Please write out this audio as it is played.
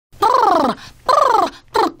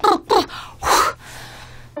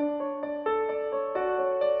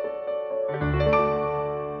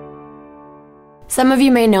Some of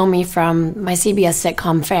you may know me from my CBS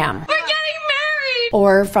sitcom Fam. We're getting married!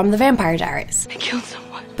 Or from the Vampire Diaries. I killed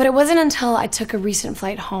someone. But it wasn't until I took a recent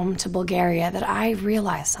flight home to Bulgaria that I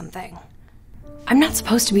realized something. I'm not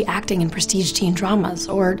supposed to be acting in prestige teen dramas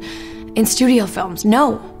or in studio films. No.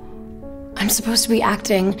 I'm supposed to be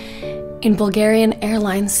acting in Bulgarian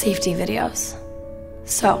airline safety videos.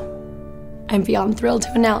 So, I'm beyond thrilled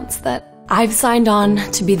to announce that I've signed on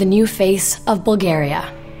to be the new face of Bulgaria.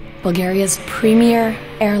 Bulgaria's premier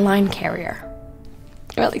airline carrier.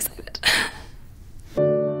 I'm really excited.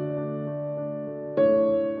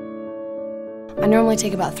 I normally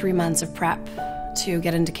take about 3 months of prep to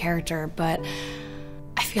get into character, but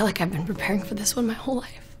I feel like I've been preparing for this one my whole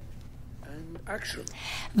life.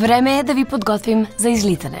 Време е да ви подготвим за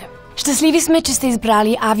излитане. Щастливи сме, че сте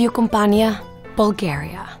избрали авиокомпания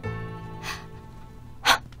Bulgaria.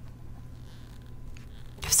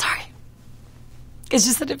 I'm sorry. It's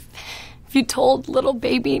just that if you told little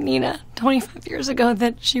baby Nina 25 years ago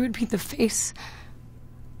that she would be the face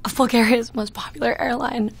of Bulgaria's most popular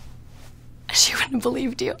airline, she wouldn't have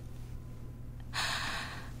believed you.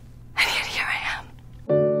 And yet here I am.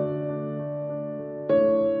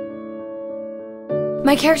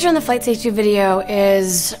 My character in the flight safety video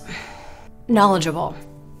is knowledgeable.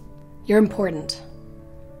 You're important.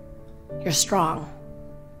 You're strong.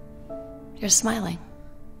 You're smiling.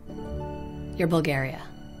 You're Bulgaria.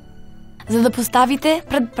 За да поставите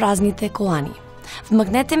пред празните колани,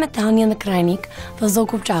 вмъкнете металния накрайник в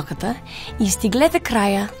закопчалката и изтеглете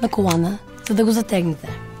края на колана, за да го затегнете.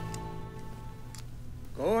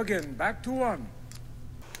 Go again, back to one.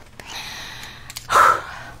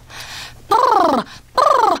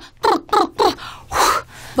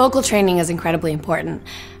 Vocal training is incredibly important.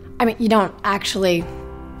 I mean, you don't actually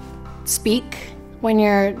speak when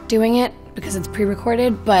you're doing it because it's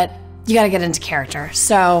pre-recorded, but you gotta get into character.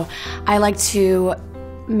 So I like to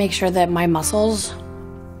make sure that my muscles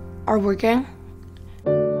are working.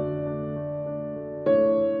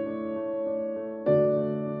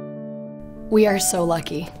 We are so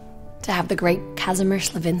lucky to have the great Kazimierz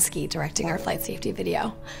Slavinsky directing our flight safety video.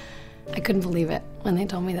 I couldn't believe it when they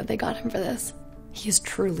told me that they got him for this. He is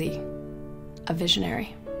truly a visionary.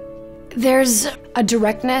 There's a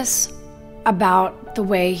directness about the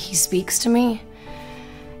way he speaks to me.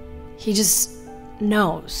 He just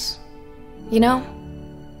knows, you know?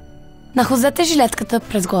 Нахлузете жилетката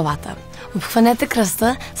през главата. Обхванете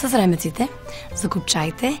кръста с ремъците,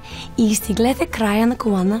 закопчайте и изтеглете края на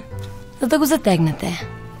колана, за да го затегнете.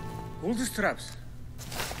 Pull the straps.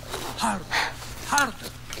 Hard. Harder.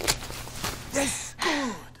 Yes,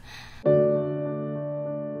 good.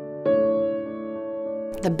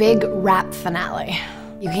 The big rap finale.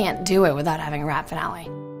 You can't do it without having a rap finale.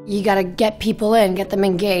 You gotta get people in, get them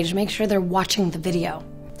engaged, make sure they're watching the video.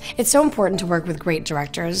 It's so important to work with great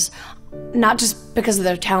directors, not just because of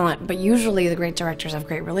their talent, but usually the great directors have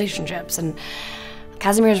great relationships. And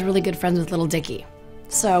Kazimierz is really good friends with Little Dicky.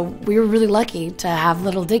 So we were really lucky to have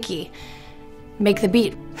Little Dicky make the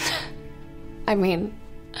beat. I mean,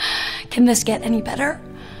 can this get any better?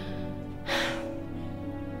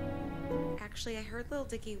 Actually, I heard Little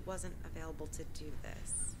Dicky wasn't available to do this.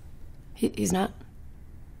 He's not?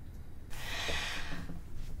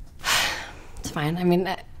 It's fine. I mean,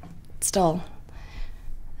 still,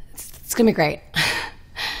 it's gonna be great.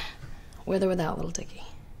 With or without Little Dicky.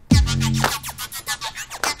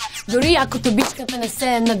 Дори ако тубичката не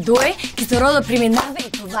се надуе, кислорода преминава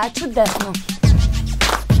и това е чудесно.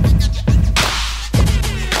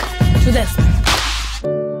 Чудесно.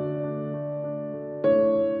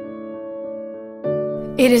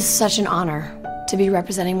 It is such an honor to be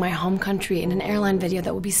representing my home country in an airline video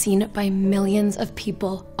that will be seen by millions of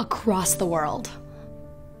people across the world.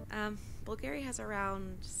 Bulgaria has around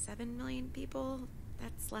 7 million people.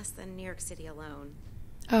 That's less than New York City alone.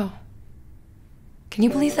 Oh. Can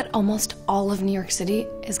you believe that almost all of New York City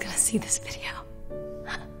is gonna see this video?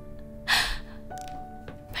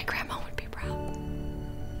 My grandma would be proud.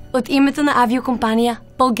 От името на авиокомпания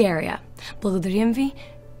Bulgaria, благодарим ви,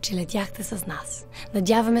 че летяхте с нас.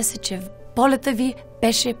 Надяваме се, че полета ви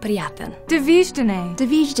беше приятен. Довиждане!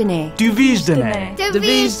 Довиждане! Довиждане!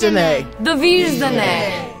 Довиждане!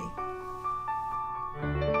 Довиждане!